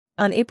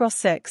On April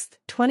 6,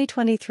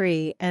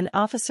 2023, an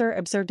officer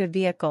observed a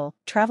vehicle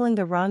traveling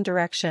the wrong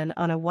direction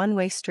on a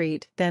one-way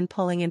street, then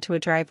pulling into a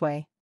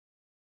driveway.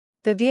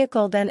 The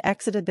vehicle then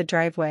exited the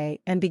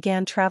driveway and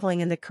began traveling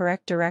in the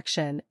correct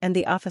direction, and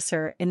the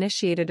officer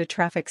initiated a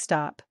traffic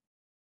stop.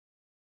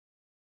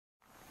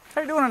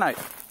 How you doing tonight?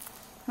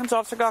 My name's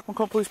Officer Gock,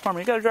 Macomb Police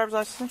Department. You got a driver's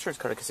license, insurance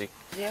card I can see?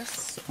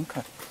 Yes.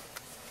 Okay.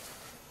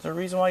 Is there a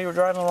reason why you were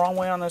driving the wrong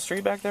way on the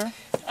street back there?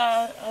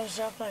 I was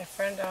dropping my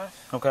friend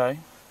off. Okay.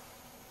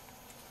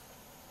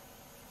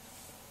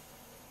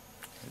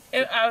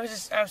 I'm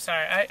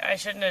sorry. I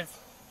shouldn't have.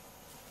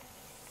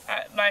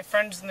 My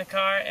friend's in the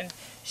car, and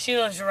she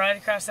lives right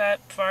across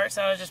that part,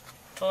 so I was just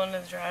pulling into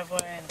the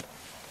driveway, and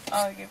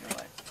I'll give you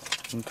one.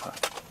 Okay.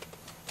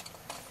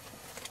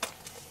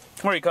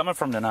 Where are you coming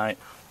from tonight?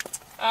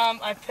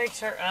 I picked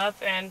her up,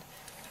 and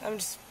I'm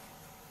just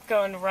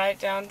going right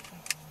down.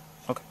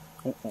 Okay.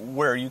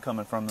 Where are you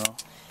coming from, though?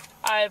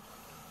 I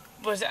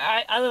live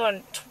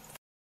on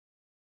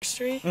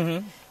Street,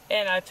 Mm-hmm.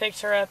 and I picked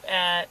her up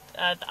at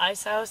the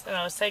ice house, and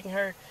I was taking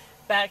her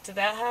back to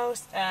that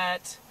house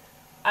at,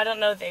 I don't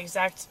know the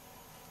exact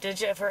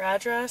digit of her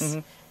address, Mm-hmm.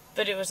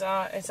 but it's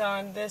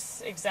on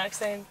this exact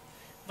same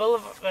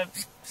boulevard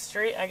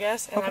street, I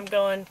guess, and I'm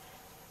going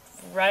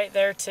right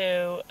there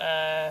to,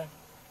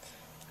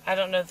 I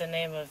don't know the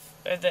name of,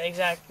 or the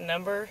exact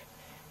number,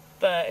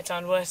 but it's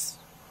on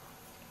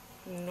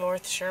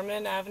North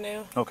Sherman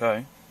Avenue.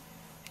 Okay.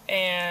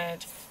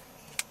 And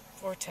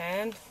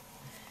 410.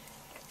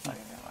 You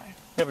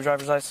have a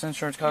driver's license,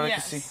 insurance card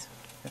Yes. I can see?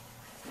 Yeah.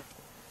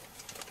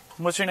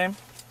 What's your name?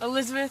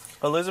 Elizabeth.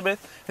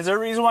 Elizabeth? Is there a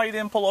reason why you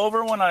didn't pull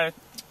over when I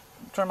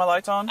turned my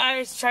lights on?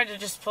 I tried to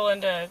just pull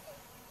into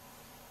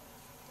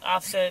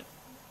opposite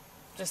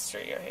the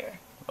street right here.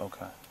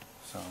 Okay.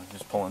 So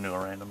just pull into a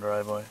random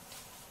driveway.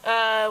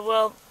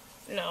 Well,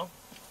 no.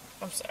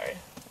 I'm sorry.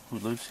 Who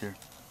lives here?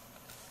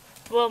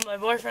 Well, my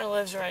boyfriend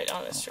lives right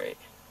on the street.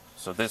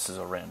 So this is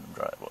a random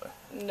driveway.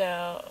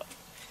 No.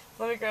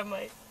 Let me grab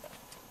my...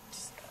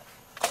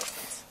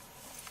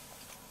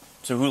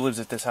 So who lives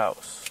at this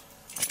house?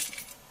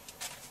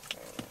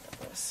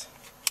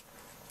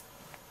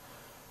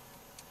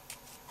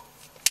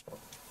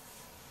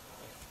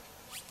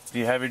 Do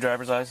you have your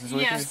driver's license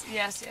with you?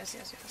 Yes.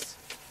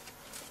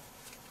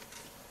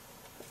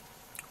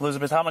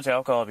 Elizabeth, how much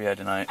alcohol have you had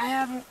tonight? I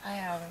haven't.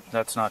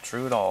 That's not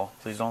true at all.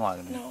 Please don't lie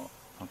to me. No.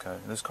 Okay.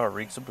 This car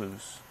reeks of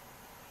booze.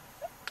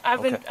 I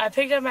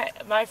picked up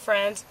my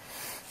friends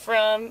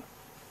from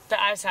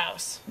the ice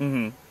house.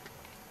 Mm-hmm.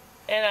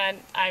 And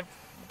I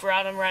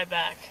brought them right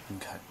back.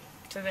 Okay.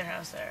 To their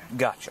house there.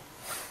 Gotcha.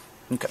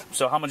 Okay.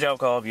 So how much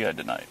alcohol have you had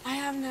tonight? I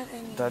haven't had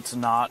any. That's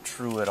not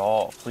true at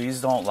all. Please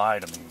don't lie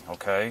to me,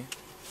 okay?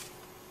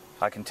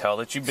 I can tell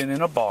that you've been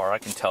in a bar. I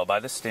can tell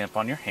by the stamp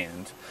on your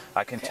hand.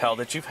 I can tell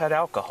that you've had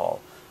alcohol.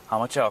 How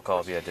much alcohol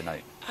have you had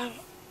tonight?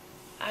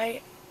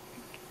 I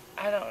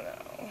don't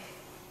know.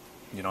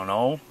 You don't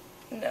know?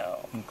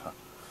 No. Okay.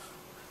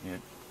 You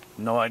had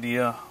no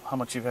idea how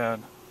much you've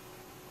had?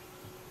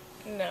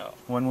 No.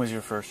 When was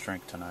your first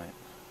drink tonight?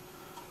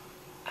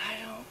 I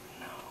don't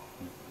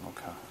know.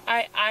 Okay.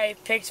 I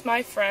picked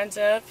my friends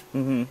up.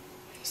 Mm-hmm.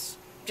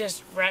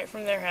 Just right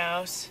from their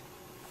house.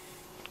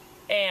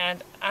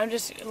 And I'm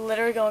just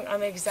literally going on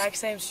the exact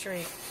same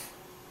street.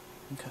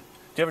 Okay.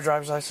 Do you have a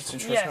driver's license?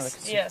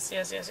 Insurance? Yes.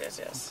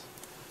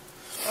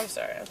 I'm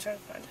sorry, I'm trying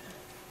to find it.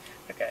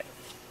 Okay.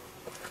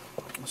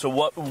 So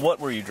what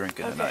were you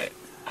drinking tonight?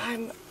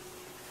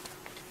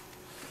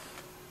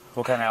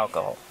 What kind of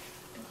alcohol?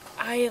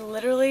 I'll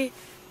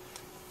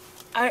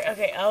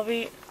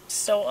be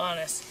so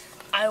honest.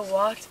 I'm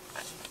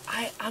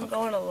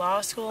going to law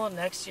school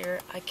next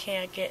year. I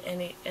can't get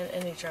in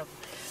any trouble.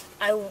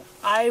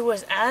 I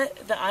was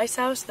at the ice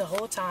house the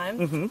whole time.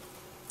 Mm-hmm.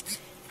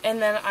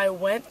 And then I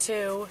went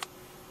to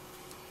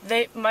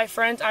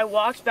I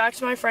walked back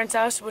to my friend's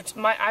house,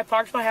 I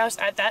parked my house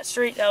at that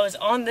street that was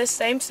on this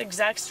same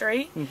exact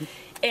street. Mm-hmm.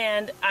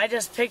 And I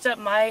just picked up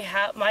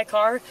my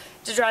car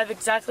to drive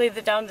exactly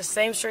down the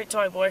same street to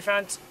my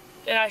boyfriend's.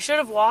 And I should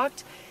have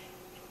walked,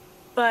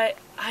 but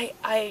I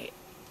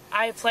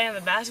play on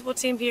the basketball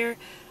team here.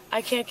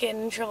 I can't get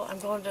in any trouble. I'm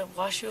going to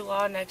WashU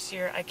Law next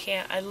year. I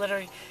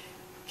literally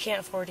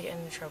can't afford to get in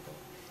any trouble.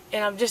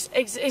 And it's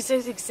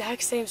the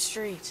exact same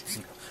street.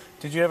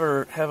 Did you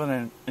ever have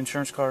an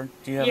insurance card?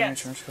 Do you have an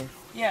insurance card?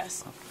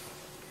 Yes.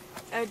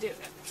 I do.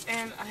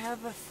 And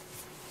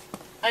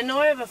I know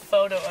I have a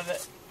photo of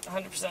it,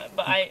 100%,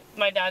 but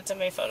my dad sent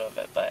me a photo of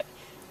it, but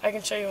I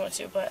can show you one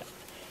too, but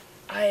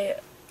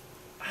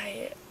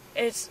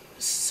it's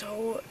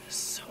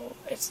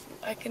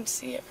I can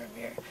see it from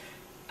here.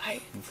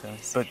 Okay.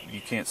 But you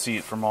can't see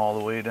it from all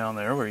the way down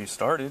there where you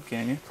started,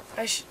 can you?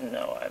 I guess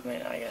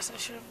I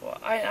should have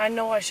walked. I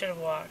know I should have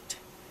walked.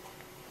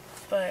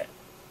 But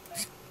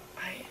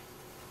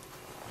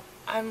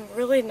I'm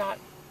really not,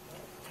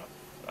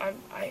 I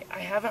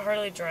haven't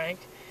hardly drank.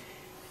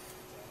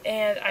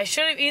 And I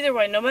should have either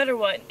way, no matter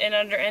what, and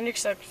under any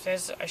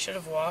circumstances, I should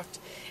have walked.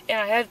 And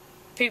I had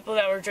people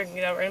that were drinking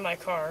that were in my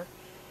car.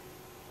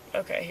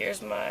 Okay,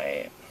 here's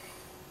my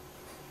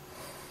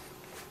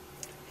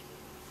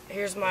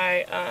here's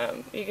my,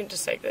 you can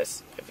just take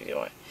this if you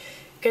want.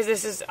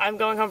 Because I'm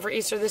going home for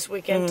Easter this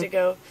weekend to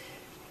go.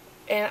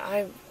 And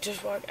I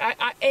just walked,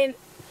 and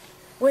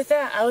with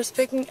that, I was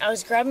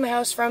grabbing my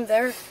house from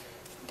there,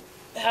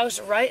 the house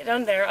right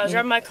down there. I was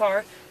grabbing my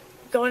car,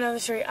 going down the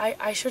street.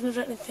 I shouldn't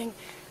have done anything,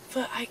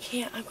 but I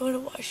can't. I'm going to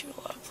wash you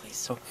a lot, please.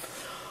 So,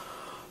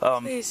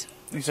 please.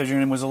 You said your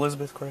name was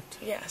Elizabeth, correct?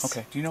 Yes.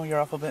 Okay. Do you know your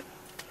alphabet?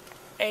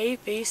 A,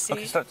 B, C.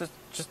 Okay, start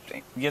just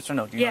yes or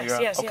no. Do you know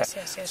your yes, okay.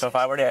 yes. So if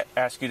I were to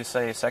ask you to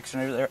say a section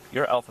of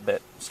your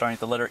alphabet starting at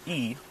the letter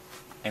E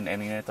and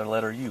ending at the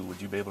letter U,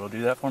 would you be able to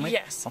do that for me?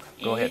 Yes.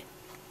 Okay, go ahead.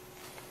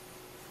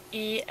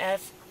 E,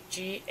 F,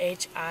 G,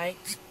 H, I,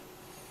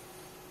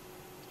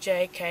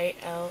 J, K,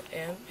 L,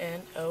 M,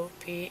 N, O,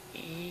 P,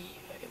 E,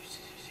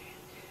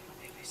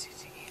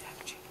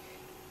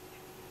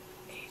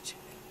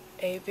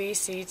 A, B,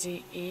 C,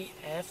 D, E,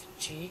 F,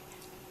 G,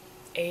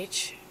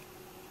 H,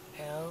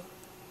 L,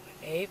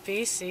 A,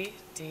 B, C,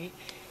 D,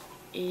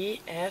 E,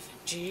 F,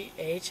 G,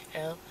 H,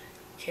 L,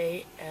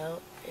 K,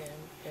 L,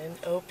 M, N,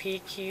 O, P,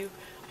 Q,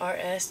 R,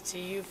 S, T,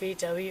 U, V,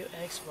 W,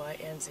 X, Y,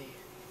 and Z.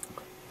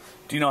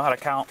 Do you know how to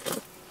count?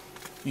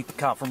 You can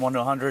count from 1 to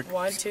 100?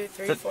 1, 2,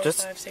 3, 4,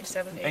 5, 6,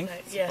 7, 8, 9.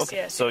 Yes, okay.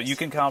 yes. So you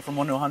can count from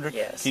 1 to 100?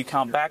 Yes. Can you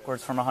count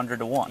backwards from 100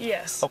 to 1?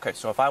 Yes. Okay,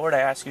 so if I were to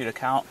ask you to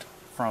count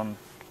from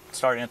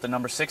starting at the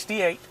number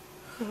 68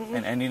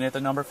 and ending at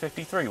the number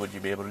 53, would you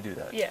be able to do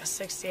that? Yes,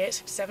 68,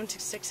 67,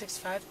 66,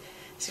 65,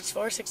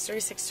 64, 63,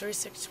 63,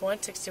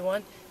 61,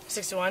 61,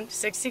 61,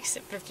 60,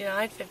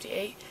 59,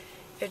 58,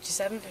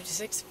 57,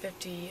 56,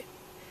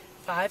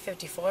 55,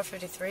 54,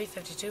 53,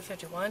 52,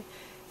 51,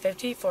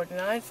 50,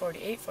 49,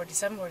 48,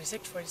 47,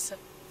 46,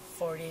 47,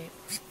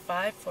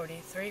 45,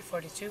 43,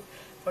 42,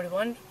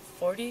 41,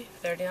 40,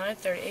 39,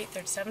 38,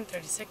 37,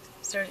 36,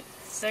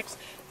 36,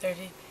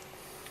 35,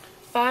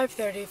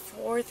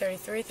 34,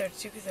 33,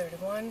 32,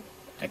 31.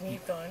 I can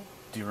keep going.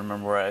 Do you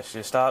remember where I asked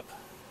you to stop?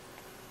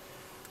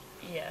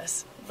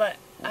 Yes, but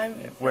I'm...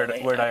 Where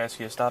did I ask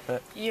you to stop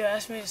at? You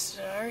asked me to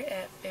start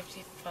at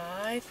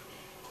 55,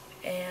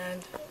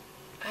 and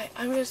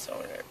I'm just so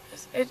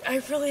nervous.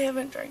 I really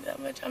haven't drank that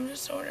much. I'm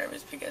just so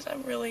nervous because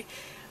I'm really...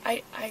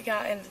 I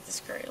got into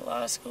this great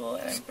law school,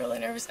 and I'm really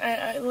nervous.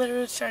 I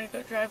literally was trying to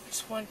go drive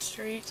just one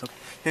street. So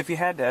if you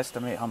had to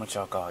estimate how much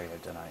alcohol you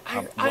had tonight,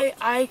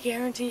 I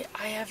guarantee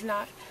I have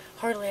not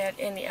hardly had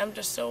any. I'm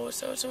just so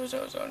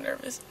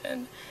nervous,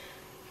 and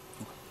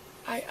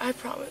I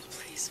promise,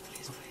 please.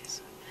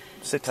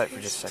 Sit tight for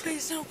just a second.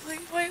 Please, no,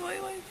 please, wait.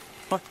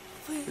 What?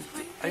 Please,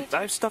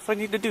 I have stuff I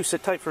need to do.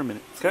 Sit tight for a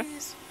minute, okay?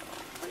 Please.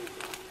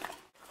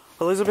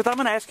 Elizabeth, I'm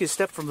going to ask you to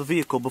step from the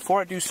vehicle.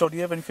 Before I do so, do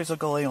you have any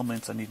physical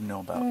ailments I need to know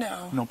about?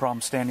 No. No problem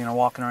standing or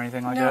walking or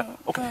anything like that?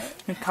 Okay.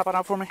 Can you hop it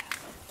out for me?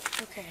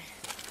 Okay.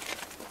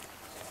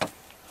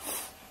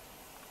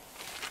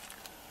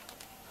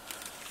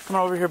 Come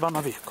on over here by my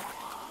vehicle.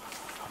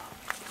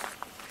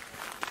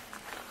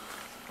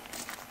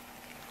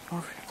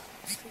 Over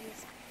here.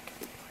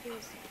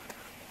 Please.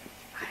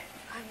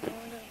 I'm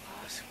going to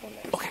law school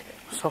next Okay.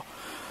 year. So,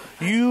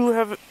 you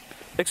have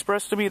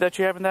expressed to me that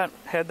you haven't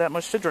had that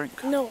much to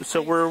drink. No.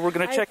 So we're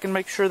going to check and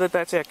make sure that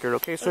that's accurate,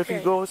 okay? So if you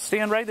go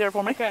stand right there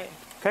for me. Okay.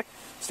 Okay?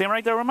 Stand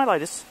right there where my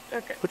light is.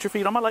 Okay. Put your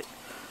feet on my light.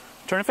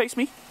 Turn and face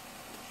me.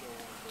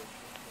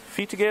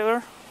 Feet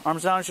together,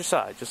 arms down at your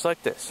side, just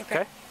like this,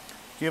 okay?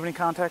 Do you have any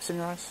contacts in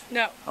your eyes?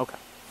 No. Okay.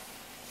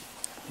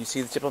 You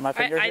see the tip of my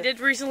finger I here? did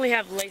recently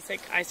have LASIK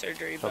eye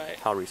surgery, but... Okay.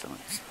 How recently?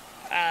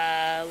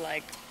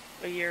 Like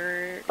a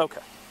year...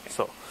 Okay.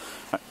 So, all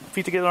right.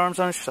 Feet together, arms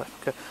on your side.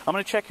 Okay. I'm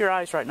going to check your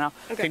eyes right now.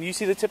 Okay. Can you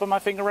see the tip of my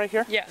finger right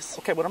here? Yes.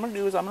 Okay, what I'm going to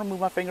do is I'm going to move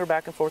my finger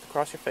back and forth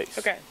across your face.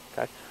 Okay.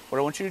 Okay. What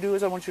I want you to do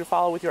is I want you to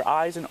follow with your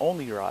eyes and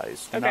only your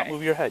eyes. Do not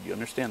move your head. You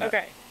understand that?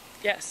 Okay.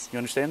 Yes. You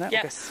understand that?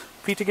 Yes. Okay.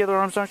 Feet together,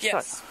 arms on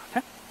your side.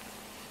 Okay.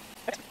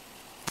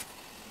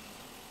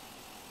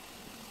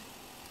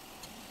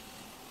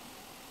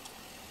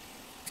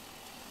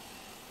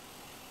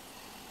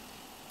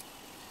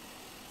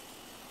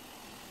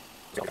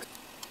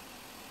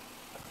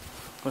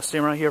 Well,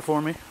 stand right here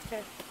for me.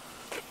 Okay.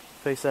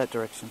 Face that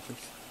direction,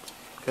 please.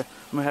 Okay.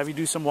 I'm going to have you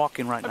do some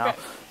walking right now.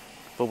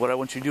 But what I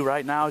want you to do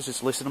right now is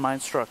just listen to my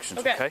instructions,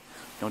 okay?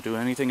 Don't do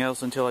anything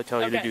else until I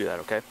tell you to do that,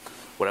 okay?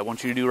 What I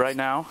want you to do right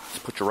now is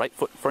put your right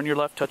foot in front of your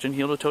left, touching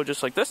heel to toe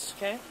just like this.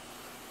 Okay.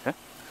 Okay.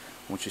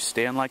 I want you to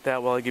stand like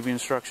that while I give you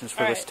instructions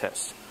for this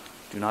test.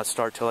 Do not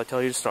start till I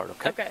tell you to start,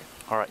 okay? Okay.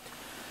 All right.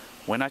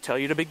 When I tell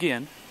you to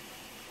begin,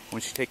 I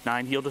want you to take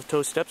 9 heel to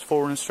toe steps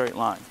forward in a straight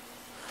line.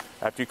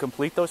 After you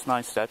complete those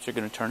 9 steps, you're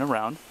going to turn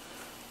around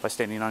by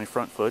standing on your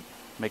front foot,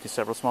 making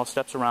several small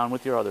steps around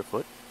with your other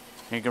foot.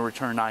 And you're going to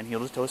return 9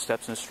 heel to toe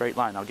steps in a straight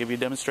line. I'll give you a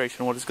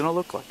demonstration of what it's going to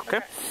look like, okay?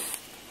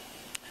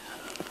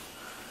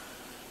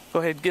 Go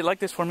ahead, get like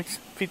this for me.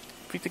 Feet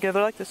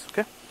together like this,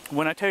 okay?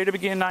 When I tell you to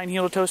begin, 9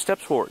 heel to toe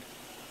steps forward.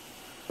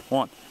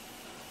 1,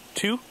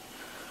 2,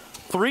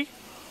 3,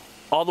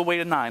 all the way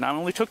to 9. I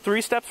only took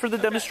 3 steps for the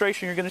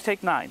demonstration. You're going to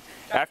take 9.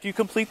 After you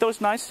complete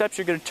those 9 steps,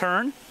 you're going to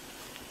turn,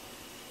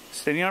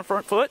 standing on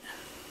front foot,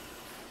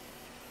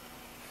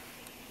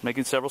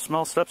 Making several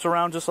small steps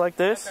around just like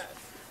this. Okay.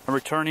 And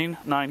returning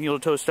 9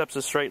 heel-to-toe steps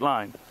a straight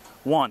line.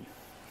 1,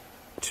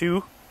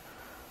 2,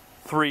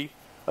 3.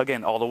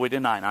 Again, all the way to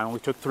 9. I only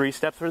took 3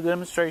 steps for the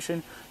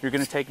demonstration. You're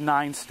going to take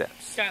 9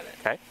 steps. Got it.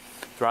 Okay?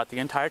 Throughout the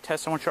entire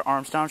test, I want your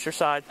arms down at your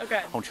side. Okay.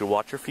 I want you to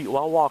watch your feet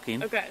while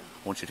walking. Okay.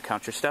 I want you to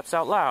count your steps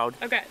out loud.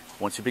 Okay.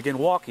 Once you begin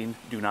walking,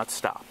 do not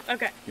stop.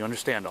 Okay. You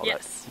understand all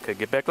Yes. that? Okay,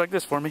 get back like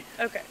this for me.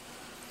 Okay.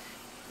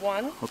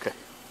 1, Okay.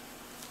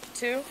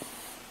 2,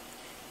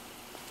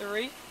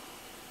 3,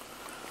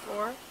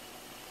 4,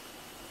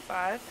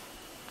 5,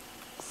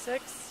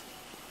 6,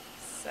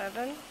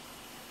 7,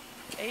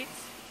 8,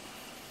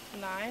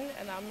 9,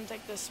 and I'm going to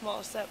take the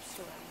small steps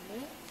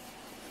surrounding.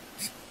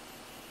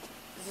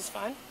 Is this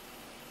fine?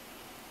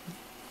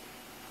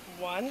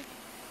 1,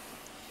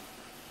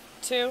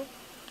 2,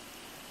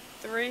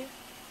 3,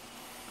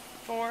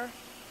 4,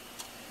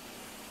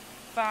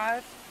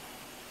 5,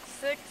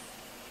 6,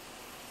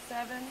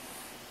 7,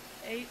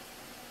 8,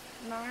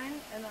 9,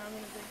 and I'm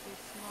going to take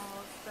these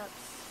small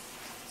steps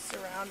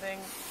surrounding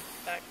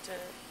back to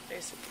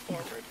basic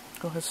forward.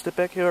 Go ahead, step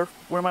back here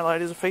where my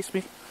light is and face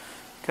me.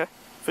 Okay?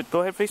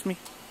 Go ahead, face me.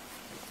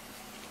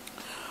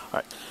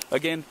 Alright.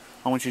 Again,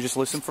 I want you to just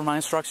listen for my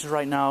instructions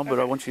right now, but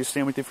I want you to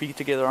stand with your feet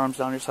together, arms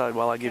down your side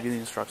while I give you the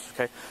instructions,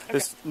 okay?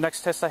 This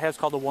next test I have is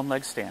called the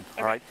one-leg stand,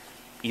 alright?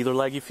 Either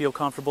leg you feel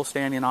comfortable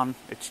standing on,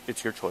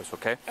 it's your choice,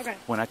 okay? Okay.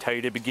 When I tell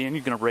you to begin,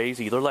 you're going to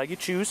raise either leg you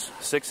choose,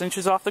 6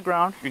 inches off the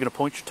ground. You're going to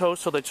point your toes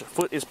so that your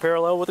foot is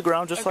parallel with the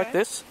ground, just like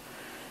this.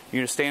 You're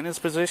going to stand in this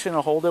position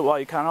and hold it while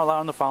you count out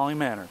loud in the following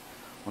manner.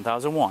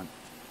 1001,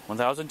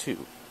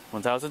 1002,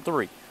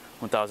 1003,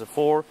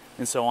 1004,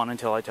 and so on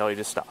until I tell you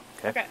to stop.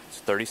 Okay. It's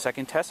a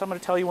 30-second test. I'm going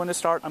to tell you when to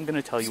start. I'm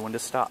going to tell you when to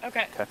stop.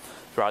 Okay.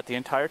 Throughout the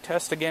entire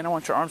test, again, I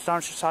want your arms down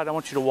at your side. I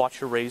want you to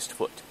watch your raised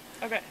foot.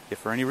 Okay. If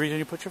for any reason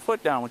you put your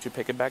foot down, I want you to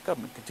pick it back up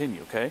and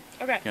continue, okay?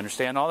 Okay. You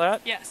understand all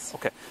that? Yes.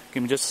 Okay.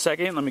 Give me just a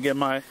second. Let me get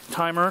my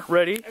timer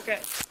ready. Okay.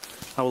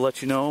 I will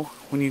let you know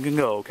when you can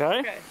go, okay?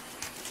 Okay.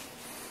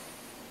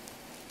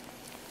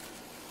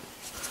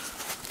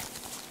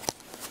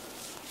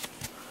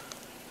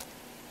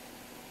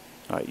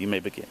 All right, you may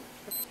begin.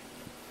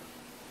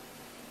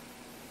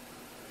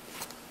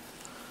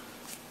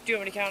 Do you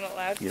want me to count out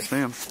loud? Yes,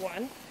 ma'am.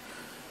 1,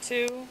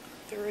 2,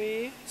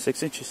 3,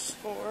 6 inches.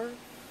 4,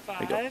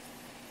 5,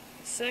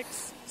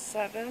 6,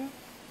 7,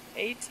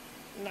 8,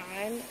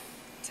 9,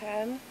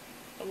 10,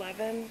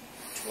 11,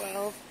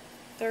 12,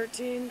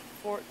 13,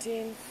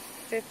 14,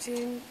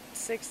 15,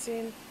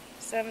 16,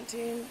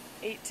 17,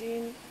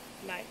 18,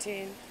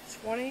 19,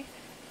 20,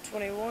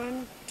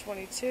 21,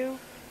 22,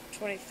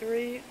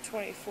 23,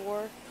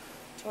 24,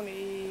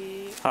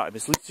 20... All right,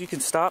 Miss Lisa, you can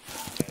stop.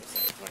 Okay,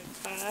 so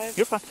 25,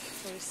 You're fine.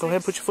 26, Go ahead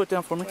and put your foot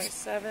down for me.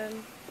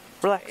 27,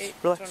 Relax, 28,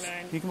 relax.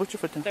 29, You can put your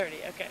foot down. 30,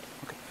 okay.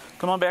 Okay.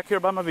 Come on back here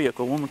by my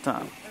vehicle one more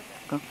time.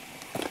 Okay.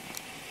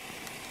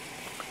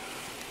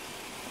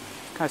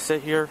 Can I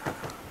sit here?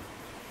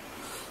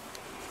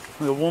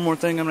 One more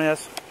thing I'm going to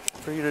ask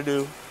for you to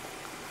do.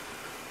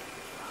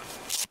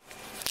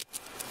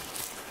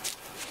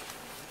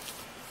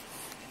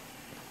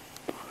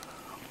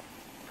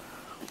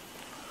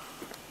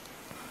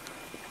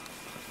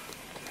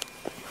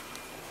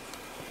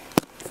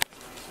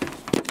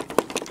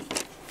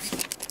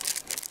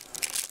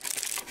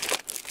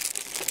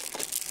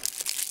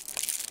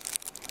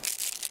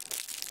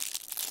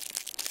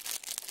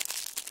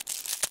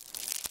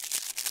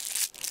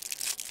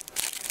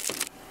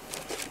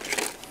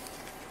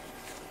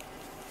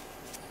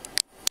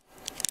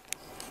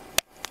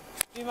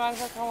 Do you mind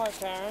if I call my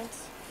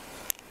parents?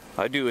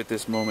 I do at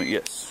this moment,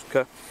 yes.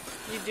 Okay?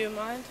 You do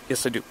mind?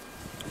 Yes, I do.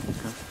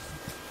 Okay.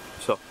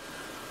 So,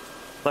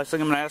 last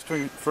thing I'm going to ask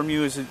from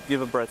you is to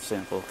give a breath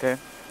sample, okay?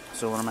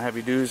 So what I'm going to have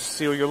you do is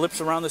seal your lips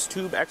around this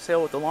tube,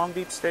 exhale with a long,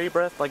 deep, steady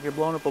breath like you're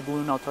blowing up a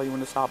balloon. I'll tell you when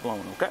to stop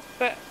blowing, okay?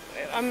 But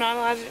I'm not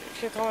allowed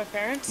to call my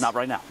parents? Not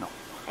right now, no.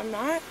 I'm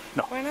not?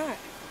 No. Why not?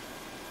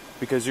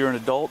 Because you're an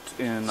adult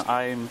and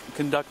I'm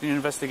conducting an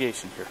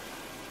investigation here.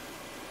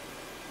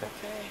 Okay.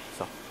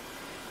 So,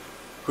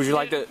 would you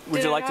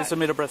like to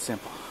submit a breath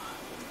sample?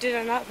 Did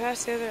I not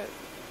pass the other?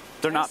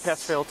 They're not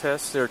pass-fail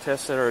tests. They're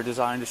tests that are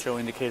designed to show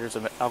indicators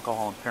of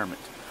alcohol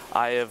impairment.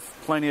 I have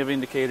plenty of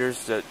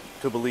indicators to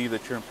believe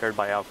that you're impaired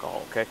by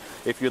alcohol. Okay.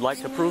 If you'd like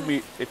to prove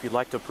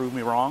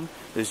me wrong,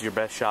 this is your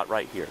best shot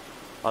right here.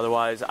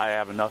 Otherwise, I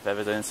have enough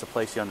evidence to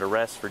place you under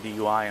arrest for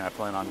DUI, and I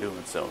plan on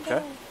doing so. Okay.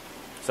 No.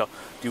 So,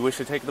 do you wish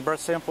to take the breath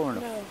sample or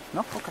no? No.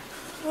 No. Okay.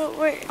 Well,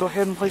 wait. Go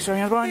ahead and place your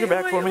hands behind your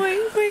back for me.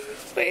 Wait.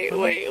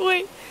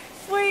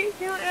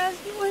 Can I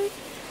ask you? Wait.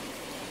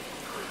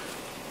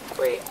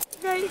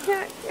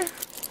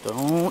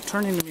 Don't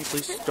turn into me,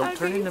 please. Don't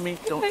turn into me.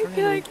 Don't turn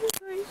into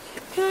me.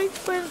 Can I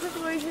explain the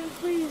situation,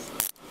 please?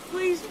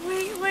 Please,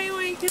 wait.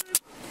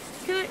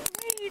 Can I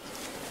wait?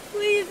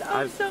 Please,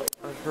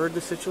 I've heard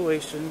the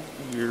situation.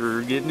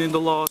 You're getting into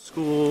law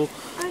school.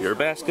 You're a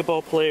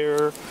basketball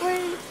player.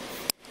 Wait.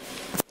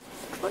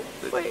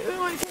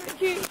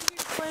 Can you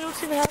explain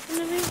what's going to happen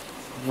to me?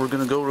 We're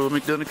going to go to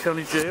McDonough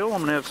County Jail. I'm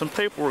going to have some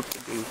paperwork to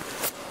do.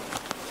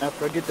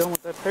 after I get done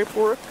with that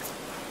paperwork,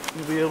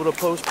 you'll be able to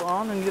post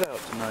bond and get out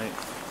tonight.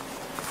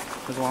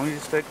 As long as you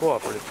stay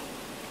cooperative.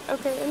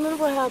 Okay, and then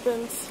what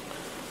happens?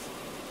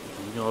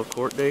 You'll have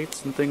court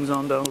dates and things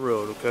on down the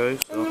road, okay?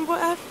 So. And then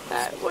what after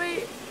that?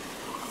 Wait,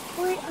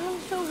 I'm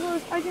so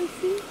close. I can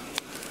see.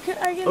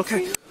 I can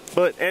see.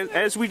 But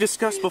as we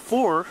discussed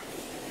before,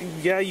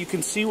 yeah, you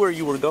can see where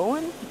you were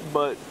going,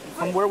 but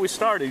from where we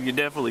started, you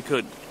definitely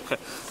couldn't. Okay.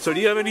 So do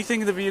you have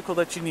anything in the vehicle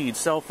that you need?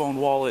 Cell phone,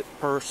 wallet,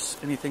 purse,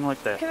 anything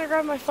like that? Can I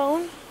grab my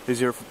phone? Is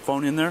your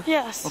phone in there?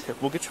 Yes. Okay,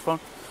 we'll get your phone.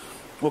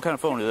 What kind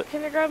of phone is it?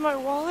 Can I grab my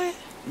wallet?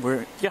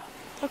 Yeah.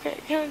 Okay,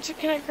 can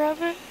I grab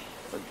it?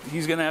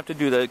 He's gonna have to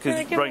do that because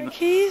can I get my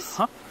keys?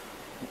 Huh?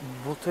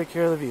 We'll take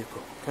care of the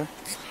vehicle, okay?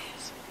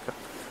 Please. Okay.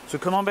 So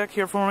come on back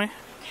here for me.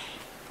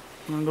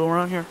 I'm gonna go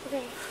around here.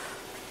 Okay.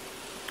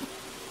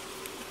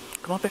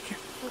 Come on back here.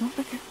 Come on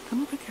back here. Come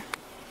on back here.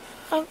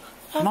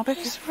 I'm on back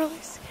just really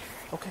scared.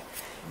 Okay.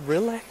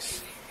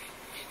 Relax.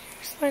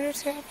 Explain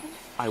what's happening.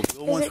 I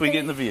will once we get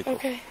in the vehicle.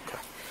 Okay.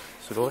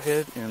 So go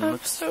ahead and I'm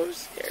so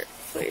scared.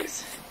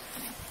 Please.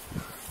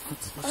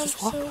 Let's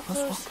just walk. So Let's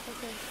close. walk.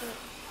 Okay, sure.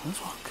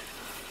 Let's walk.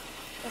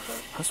 Okay.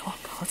 Let's walk.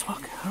 Let's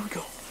walk. Here we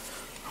go.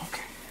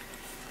 Okay.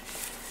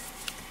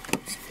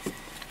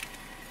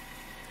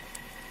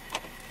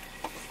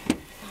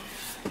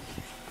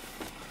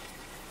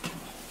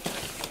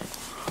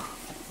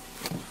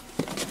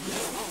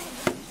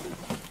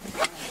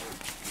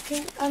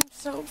 I'm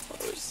so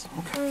close.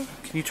 Okay.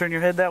 Can you turn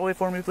your head that way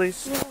for me,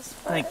 please? Yes.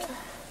 Thank you.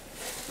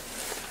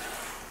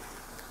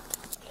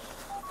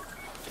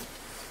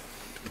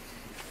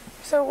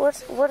 So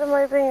what am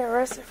I being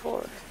arrested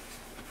for?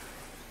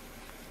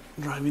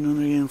 Driving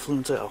under the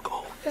influence of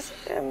alcohol.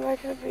 Am I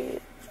gonna be?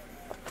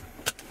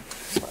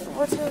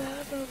 What's gonna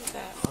happen with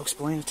that? I'll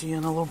explain it to you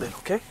in a little bit,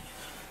 okay?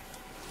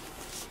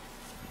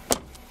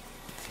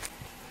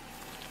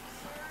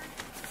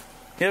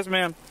 Yes,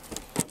 ma'am.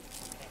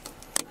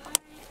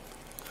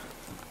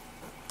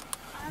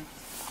 I'm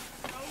so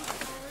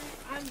sorry.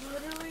 I'm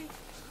literally,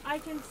 I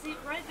can see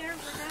right there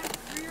for that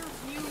rear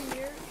view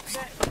mirror,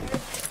 that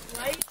red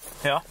light.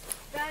 Yeah.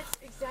 That's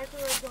exactly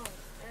where I was going.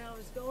 And I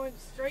was going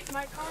straight.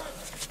 My car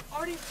was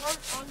already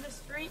parked on the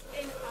street,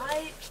 and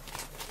I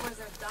was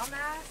a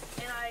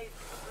dumbass, and I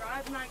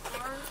drive my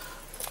car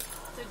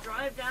to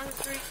drive down the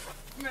street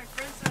for my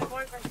friends and my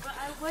boyfriend, but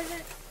I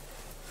wasn't.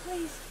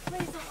 Please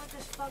don't let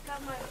this fuck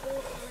up my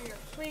whole career.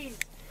 Please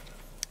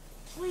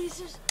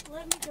just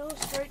let me go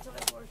straight to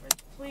my boyfriend.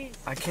 Please.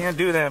 I can't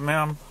do that,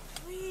 ma'am.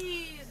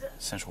 Please.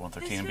 Central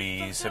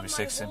 113B,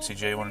 76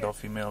 MCJ, 1 adult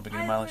female,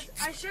 beginning mileage.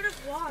 I should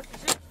have walked.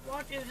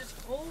 It was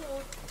just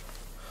cold.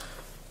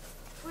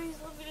 Please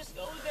let me just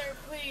go there.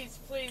 Please.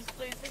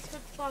 This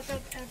could fuck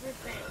up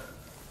everything.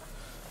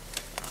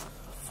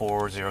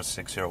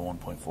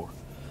 40601.4.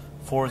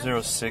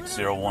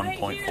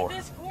 40601.4. Right here,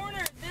 this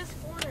corner.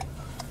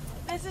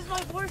 This is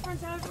my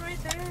boyfriend's house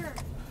right there.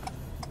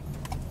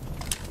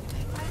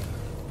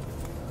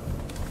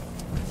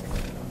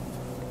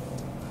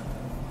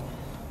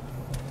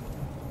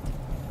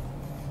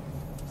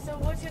 So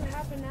what's going to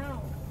happen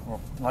now? Well,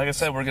 like I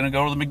said, we're going to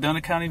go to the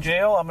McDonough County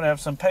Jail. I'm going to have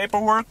some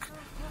paperwork.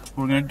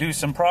 We're going to do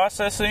some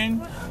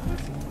processing.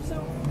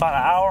 About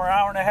an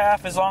hour and a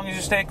half. As long as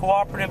you stay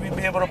cooperative, you'll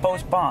be able to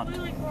post bond.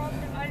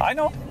 I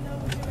know.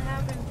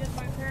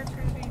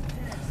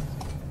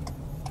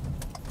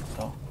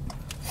 So,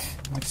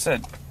 like I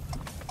said,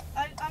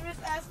 I'm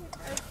just asking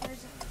for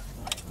information.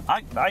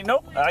 I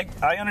know.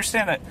 I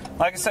understand that.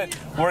 Like I said,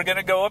 we're going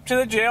to go up to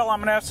the jail. I'm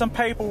going to have some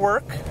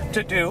paperwork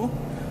to do.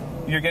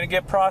 You're going to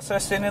get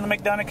processed into the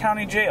McDonough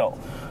County Jail.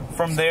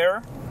 From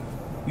there,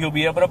 you'll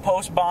be able to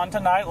post bond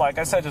tonight. Like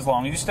I said, as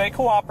long as you stay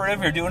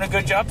cooperative, you're doing a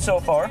good job so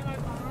far.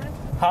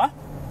 Huh?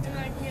 Can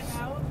I get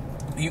out?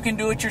 You can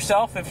do it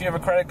yourself if you have a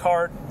credit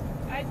card.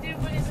 I do,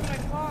 but it's in my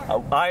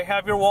car. I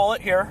have your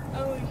wallet here.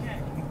 Oh,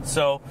 okay.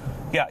 So,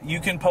 yeah, you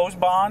can post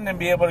bond and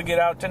be able to get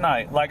out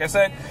tonight. Like I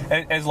said,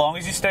 as long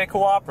as you stay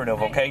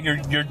cooperative, okay?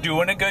 You're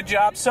doing a good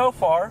job so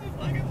far.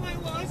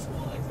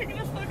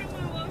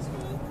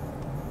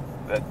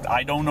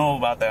 I don't know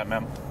about that,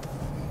 ma'am.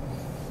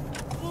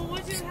 Well,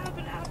 what's going to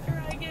happen after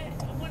I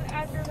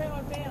pay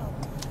my bail?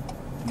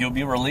 You'll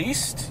be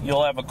released.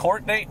 You'll have a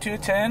court date to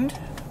attend,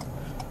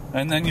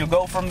 and then you'll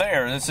go from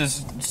there. This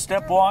is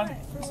step one. For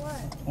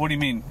what? What do you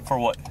mean, for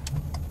what?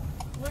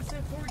 What's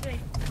the court date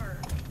for?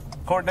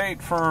 Court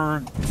date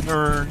for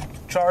your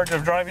charge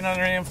of driving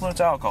under the influence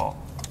of alcohol.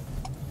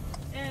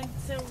 And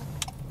so,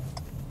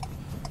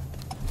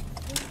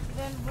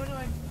 then what do?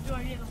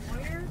 I get a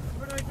lawyer?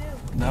 What do I do?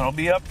 That'll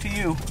be up to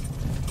you.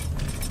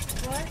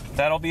 What?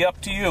 That'll be up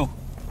to you.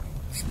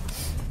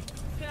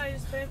 Can I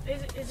just pay?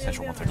 Is it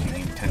Central gonna be on my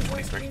 113, record?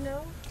 1023. You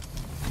know?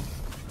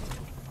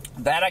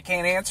 That I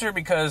can't answer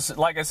because,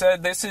 like I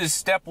said, this is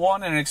step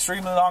one in an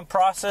extremely long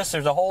process.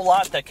 There's a whole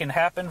lot that can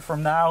happen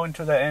from now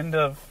until the end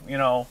of,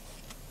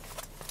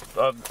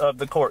 of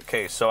the court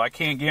case. So I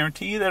can't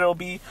guarantee that it'll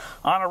be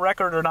on a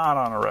record or not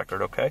on a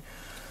record, okay?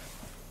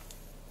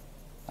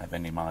 I have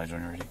any mileage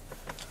when you're ready.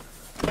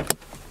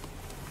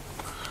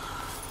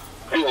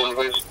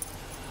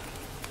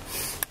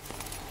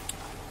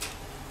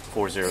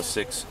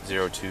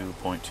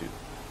 40602.2.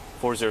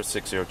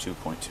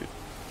 40602.2.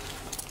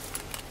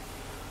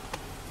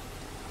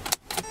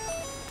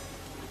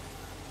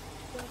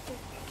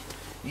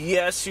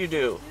 Yes, you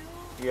do.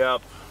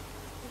 Yep.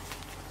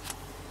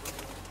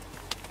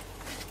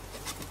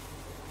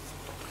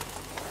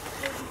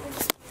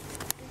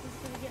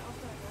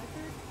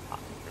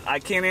 I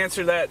can't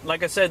answer that.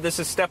 Like I said, this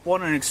is step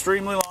one in an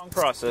extremely long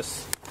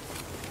process.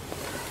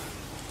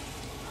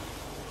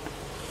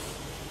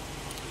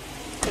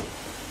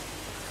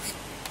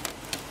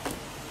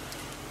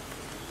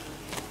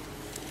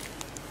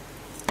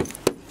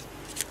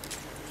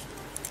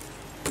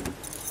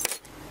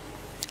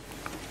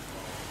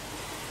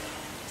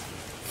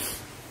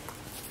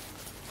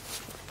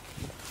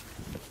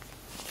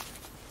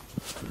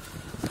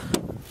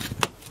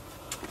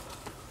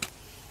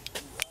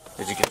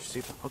 Did you get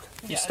your seatbelt? Okay.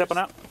 You stepping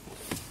out?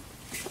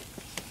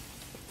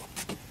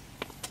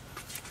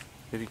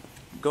 If you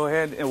go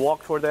ahead and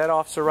walk toward that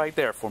officer right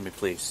there for me,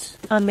 please.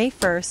 On May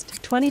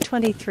 1st,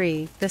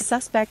 2023, the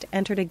suspect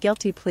entered a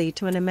guilty plea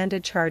to an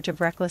amended charge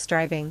of reckless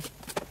driving.